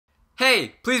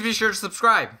Hey, please be sure to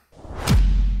subscribe.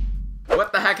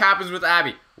 What the heck happens with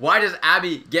Abby? Why does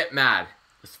Abby get mad?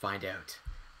 Let's find out.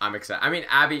 I'm excited. I mean,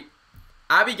 Abby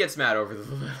gets mad over the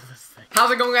littlest thing. How's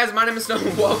it going, guys? My name is Snow.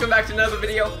 Welcome back to another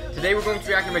video. Today we're going to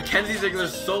react to Mackenzie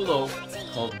Ziegler's solo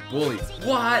called Bully.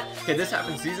 What? Okay, this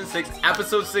happened season 6,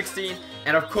 episode 16.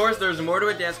 And of course, there's more to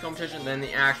a dance competition than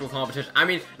the actual competition. I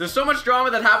mean, there's so much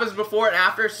drama that happens before and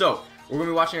after. So, we're going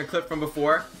to be watching a clip from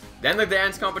before, then the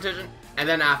dance competition, and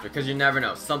then after, because you never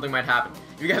know, something might happen.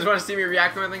 If you guys want to see me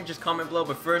react to anything, just comment below,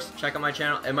 but first, check out my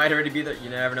channel. It might already be there, you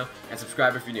never know, and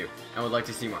subscribe if you're new and would like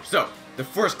to see more. So, the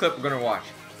first clip we're going to watch,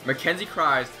 Mackenzie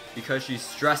cries because she's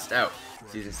stressed out.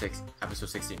 Season 6, episode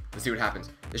 16. Let's see what happens.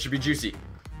 This should be juicy.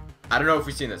 I don't know if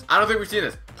we've seen this. I don't think we've seen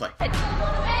this. Play. Here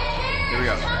we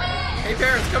go. Hey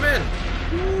parents, come in.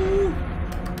 Woo.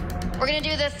 We're going to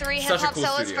do the 3 hip-hop cool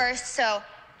solos first, so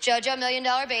JoJo, $1 Million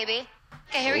Baby.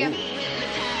 Okay, here we go.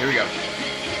 Here we go.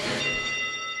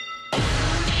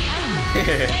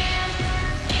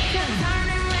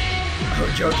 Oh,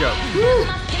 JoJo. Woo.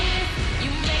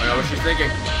 I know what she's thinking.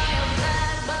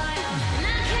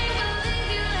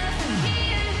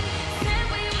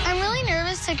 I'm really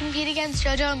nervous to compete against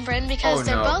JoJo and Bryn because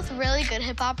they're both really good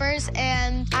hip-hoppers,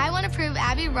 and I want to prove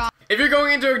Abby wrong. If you're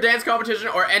going into a dance competition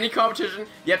or any competition,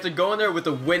 you have to go in there with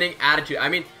a winning attitude. I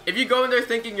mean, if you go in there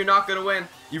thinking you're not going to win,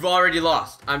 you've already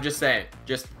lost. I'm just saying.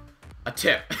 Just a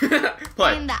tip.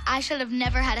 Play. Saying that I should have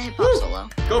never had a hip-hop solo.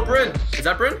 Go, Bryn. Is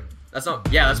that Bryn? That's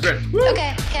not. Yeah, that's Bryn. Woo.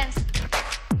 Okay, Kenzie.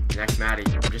 Next, Maddie.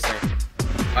 I'm just saying.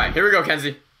 All right, here we go,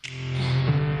 Kenzie.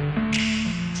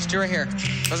 Just do right here.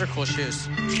 Those are cool shoes.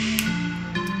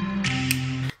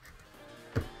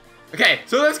 Okay,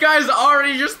 so this guy's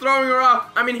already just throwing her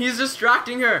off. I mean, he's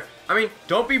distracting her. I mean,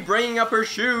 don't be bringing up her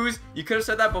shoes. You could have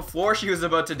said that before she was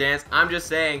about to dance. I'm just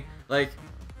saying, like,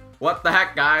 what the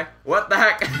heck, guy? What the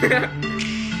heck?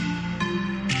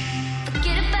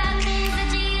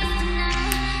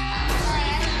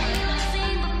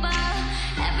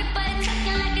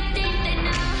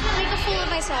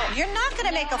 You're not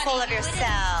gonna make a fool of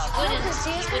yourself. No, because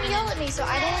Gia's gonna yell at me, so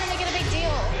I don't want to make it a big deal.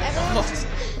 Everyone.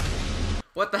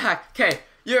 What the heck? Okay,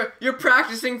 you're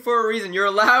practicing for a reason. You're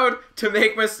allowed to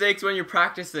make mistakes when you're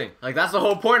practicing. Like, that's the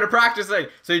whole point of practicing.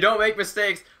 So you don't make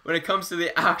mistakes when it comes to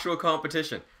the actual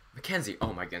competition. Mackenzie,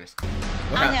 oh my goodness.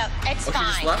 I know, it's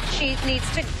fine. She needs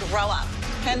to grow up.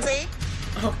 Kenzie?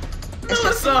 Oh,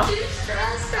 Melissa!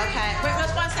 Okay, wait,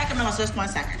 just 1 second, Melissa, just 1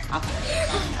 second.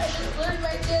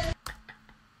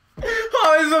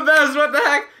 Oh, it's the best, what the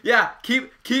heck? Yeah,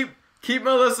 keep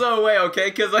Melissa away, okay?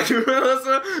 Because, like,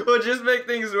 Melissa will just make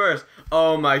things worse.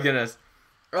 Oh, my goodness.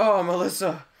 Oh,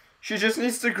 Melissa. She just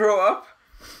needs to grow up.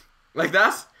 Like,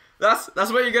 that's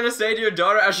what you're going to say to your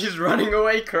daughter as she's running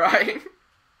away crying?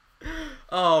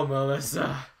 Oh,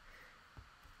 Melissa.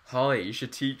 Holly, you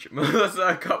should teach Melissa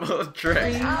a couple of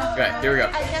tricks. Okay, here we go.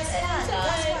 I guess that's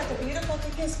what the beautiful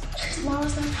thing is.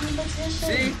 Tomorrow's the competition.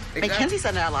 See? Exactly. Mackenzie's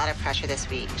under a lot of pressure this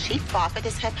week. She fought for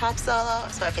this hip-hop solo,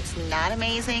 so if it's not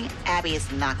amazing, Abby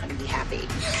is not going to be happy.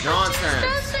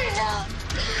 Nonsense.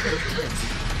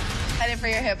 Excited for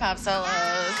your hip-hop solos.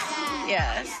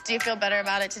 Yes. Do you feel better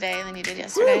about it today than you did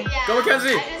yesterday? Yeah, go,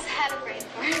 Mackenzie. I just had a brain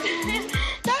fart.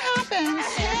 That happens.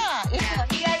 Yeah.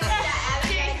 You guys said that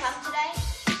Abby gonna come today?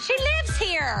 She lives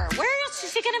here. Where else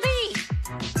is she going to be?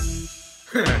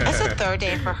 It's the 3rd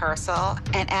day of rehearsal,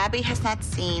 and Abby has not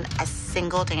seen a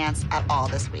single dance at all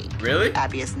this week. Really?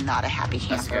 Abby is not a happy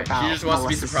camper okay. about She just wants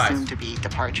Melissa's to be surprised. soon-to-be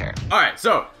departure. Alright,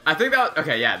 so, I think that,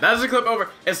 okay, yeah, that's the clip over.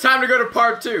 It's time to go to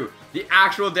part 2, the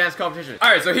actual dance competition.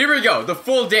 Alright, so here we go, the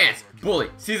full dance. Bully,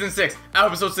 season 6,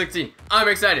 episode 16. I'm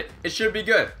excited. It should be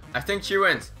good. I think she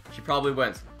wins. She probably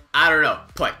wins. I don't know.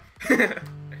 Play.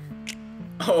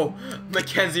 Oh,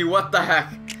 Mackenzie, what the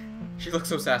heck? She looks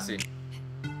so sassy.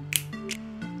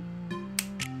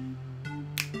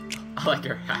 I like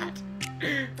her hat.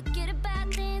 Forget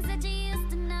about things that you used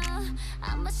to know.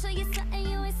 I'ma show you something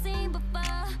you ain't seen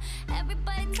before.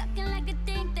 Everybody talking like they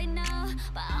think they know,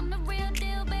 but I'm the real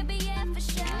deal, baby, yeah, for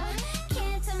sure.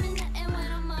 Can't tell me nothing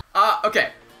when I'm up.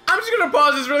 Okay. I'm just gonna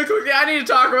pause this really quickly. I need to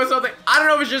talk about something. I don't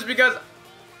know if it's just because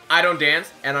I don't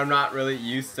dance and I'm not really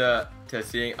used to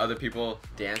seeing other people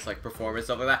dance, like perform and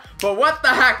stuff like that. But what the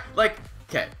heck? Like,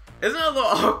 okay. Isn't it a little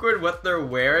awkward what they're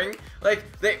wearing? Like,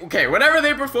 whenever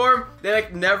they perform, they,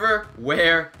 like, never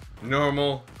wear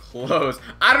normal clothes.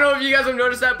 I don't know if you guys have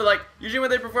noticed that, but, like, usually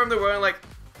when they perform, they're wearing, like,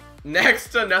 next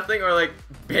to nothing or, like,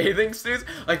 bathing suits.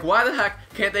 Like, why the heck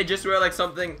can't they just wear, like,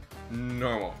 something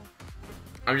normal?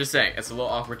 I'm just saying, it's a little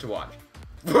awkward to watch.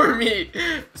 For me.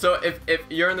 So, if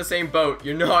you're in the same boat,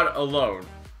 you're not alone.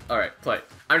 Alright, play.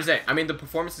 I'm just saying, I mean, the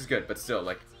performance is good, but still,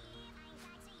 like,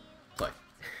 Play.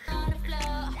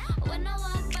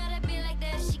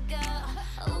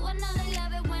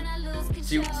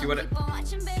 See what it...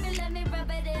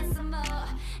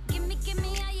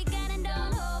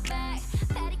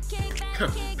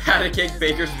 Patty cake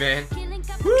baker's van.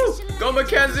 Woo! Go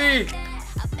Mackenzie!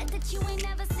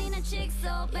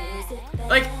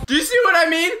 Like, do you see what I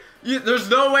mean? There's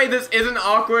no way this isn't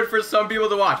awkward for some people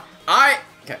to watch.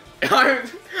 Okay.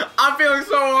 I'm feeling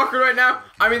so awkward right now.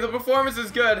 I mean, the performance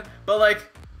is good, but like...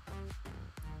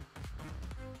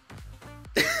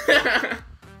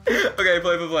 Okay,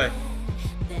 play.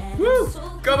 Woo!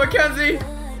 Go Mackenzie!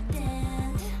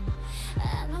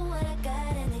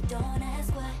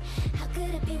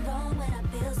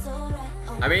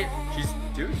 I mean, she's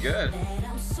doing good.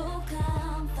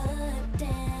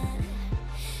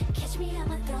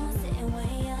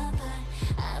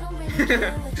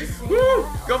 Woo!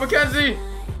 Go Mackenzie!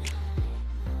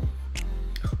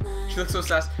 She looks so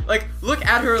sassy. Like, look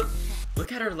at her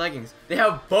leggings. They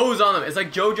have bows on them. It's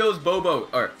like JoJo's Bobo,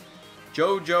 or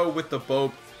JoJo with the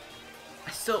bow.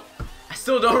 I still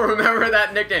don't remember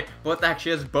that nickname. But what the heck? She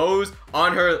has bows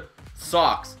on her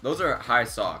socks. Those are high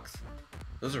socks.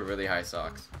 Those are really high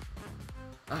socks.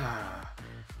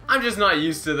 I'm just not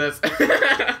used to this.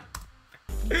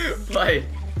 Play.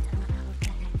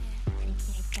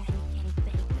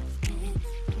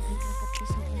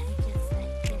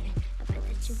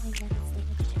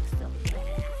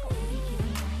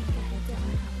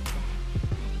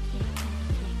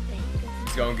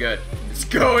 It's going good. It's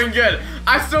going good.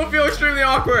 I still feel extremely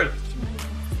awkward.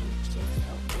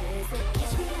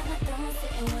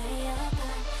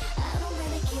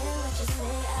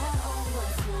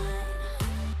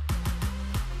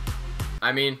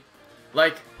 I mean,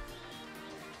 like,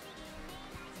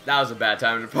 that was a bad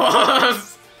time to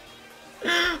pause.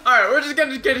 Alright, we're just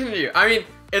gonna continue. I mean,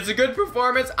 it's a good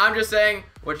performance. I'm just saying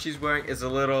what she's wearing is a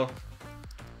little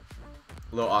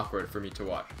awkward for me to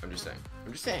watch. I'm just saying.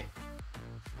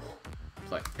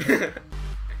 Play.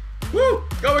 Woo!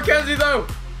 Go Mackenzie though!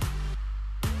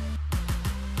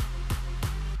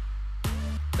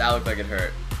 That looked like it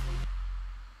hurt.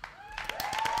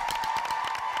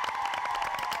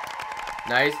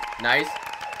 Nice.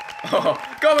 Oh,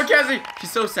 go Mackenzie!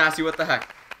 She's so sassy, what the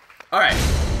heck? Alright,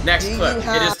 next clip.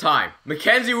 It is time.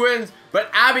 Mackenzie wins, but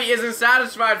Abby isn't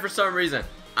satisfied for some reason.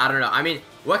 I don't know. I mean,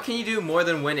 what can you do more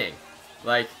than winning?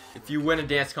 Like, if you win a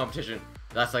dance competition,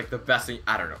 that's like the best thing.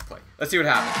 I don't know. Play. Let's see what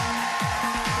happens.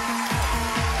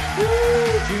 Woo!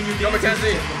 Go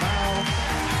Mackenzie!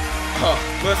 Oh,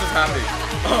 Melissa's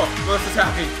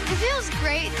happy. It feels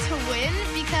great to win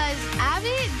because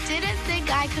Abby didn't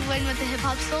think I could win with the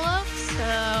hip-hop solo, so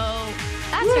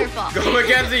that's her fault. Go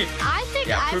Mackenzie! I think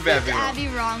I proved Abby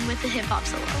wrong with the hip-hop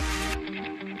solo.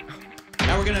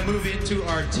 Now we're gonna move into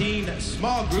our teen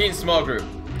small group.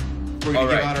 We're gonna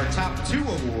give out our top 2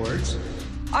 awards.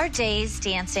 Our days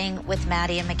dancing with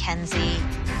Maddie and Mackenzie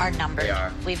are numbered. They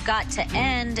are. We've got to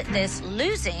end this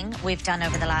losing we've done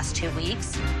over the last 2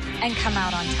 weeks and come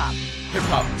out on top. Hip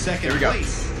hop. Second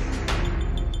place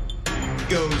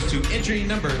goes to entry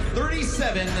number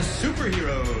 37, the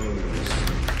Superheroes.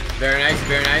 Very nice.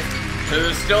 So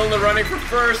they're still in the running for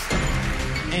first.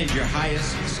 And your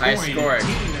highest scoring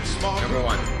teen small number group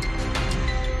 1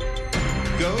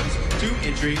 goes to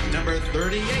entry number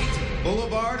 38,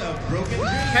 Boulevard of Broken Dreams.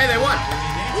 Hey, they won!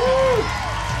 Woo!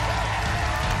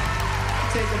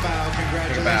 Take a bow.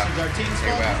 Congratulations, our teen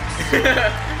small group.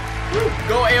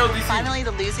 Go ALDC. Finally,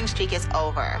 the losing streak is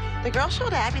over. The girls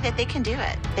showed Abby that they can do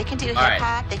it. They can do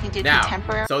hip-hop, they can do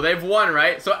contemporary. So they've won,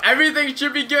 right? So everything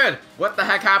should be good. What the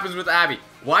heck happens with Abby?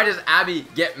 Why does Abby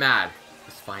get mad?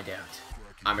 Let's find out.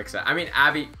 I'm excited. I mean,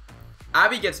 Abby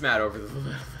gets mad over the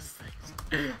littlest things.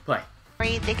 Play.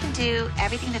 They can do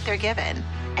everything that they're given,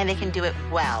 and they can do it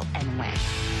well and win.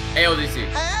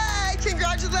 ALDC. Hey,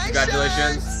 congratulations.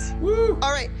 Congratulations. Woo.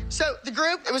 All right, so the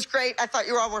group, it was great. I thought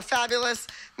you all were fabulous.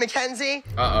 Mackenzie.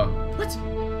 Uh-oh. What?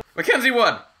 Mackenzie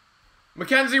won.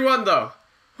 Mackenzie won, though.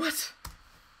 What?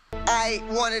 I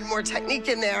wanted more technique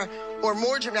in there, or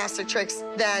more gymnastic tricks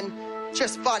than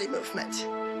just body movement.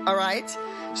 All right?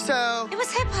 So... It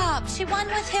was hip-hop. She won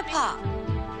with hip-hop.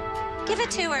 Give it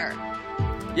to her.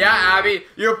 Yeah, Abby,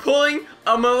 you're pulling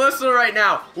a Melissa right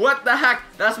now. What the heck?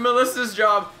 That's Melissa's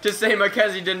job to say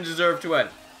Mackenzie didn't deserve to win.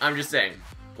 I'm just saying.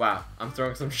 Wow, I'm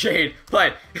throwing some shade.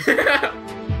 Play.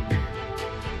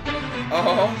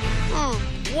 Oh.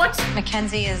 What?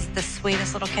 Mackenzie is the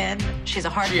sweetest little kid. She's a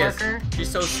hard worker. She's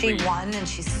so sweet. She won and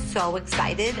she's so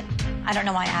excited. I don't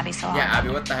know why Abby's so Yeah, Abby,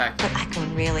 what the heck? But I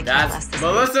can really care less this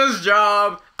Melissa's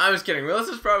job. I'm just kidding.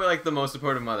 Melissa's probably like the most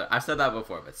supportive mother. I've said that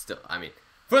before, but still, I mean,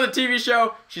 for the TV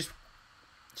show, she's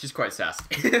She's quite sassy.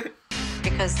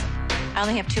 Because I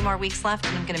only have 2 more weeks left,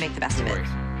 and I'm going to make the best of it.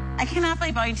 I cannot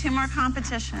believe buying 2 more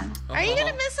competition. Are you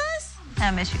gonna miss us?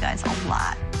 I miss you guys a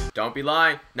lot. Don't be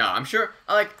lying. No, I'm sure.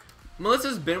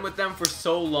 Melissa's been with them for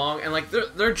so long, and like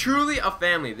they're truly a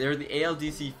family. They're the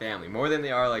ALDC family more than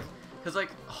they are like, cause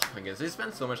like, oh my goodness, they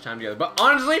spend so much time together. But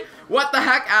honestly, what the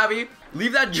heck, Abby?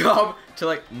 Leave that job to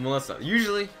like Melissa.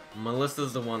 Usually,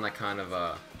 Melissa's the one that kind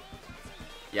of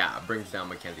yeah, brings down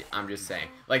Mackenzie. I'm just saying.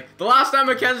 Like the last time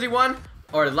Mackenzie won,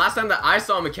 or the last time that I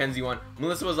saw Mackenzie won,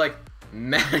 Melissa was like,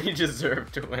 man, you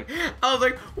deserve to win. I was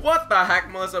like, what the heck,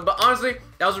 Melissa? But honestly,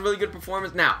 that was a really good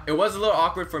performance. Now, it was a little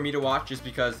awkward for me to watch just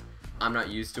because I'm not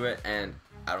used to it, and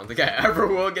I don't think I ever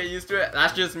will get used to it.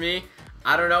 That's just me.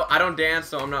 I don't know. I don't dance,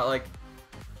 so I'm not like,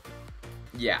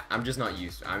 yeah, I'm just not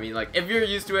used to it. I mean, like, if you're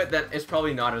used to it, then it's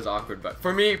probably not as awkward. But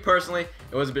for me, personally,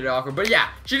 it was a bit awkward. But yeah,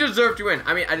 she deserved to win.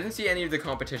 I mean, I didn't see any of the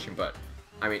competition, but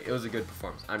I mean, it was a good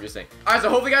performance. I'm just saying. Alright, so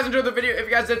hopefully you guys enjoyed the video. If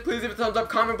you guys did, please leave a thumbs up,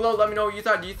 comment below, let me know what you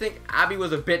thought. Do you think Abby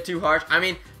was a bit too harsh? I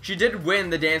mean, she did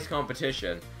win the dance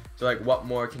competition. So like, what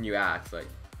more can you ask? Like,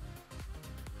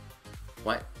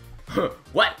 what?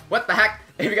 What the heck?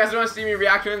 If you guys want to see me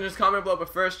react to it, just comment below.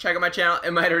 But first, check out my channel.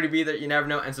 It might already be there. You never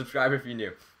know. And subscribe if you're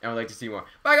new and would like to see more.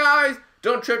 Bye, guys.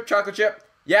 Don't trip, chocolate chip.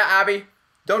 Yeah, Abby.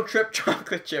 Don't trip,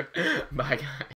 chocolate chip. Bye, guys.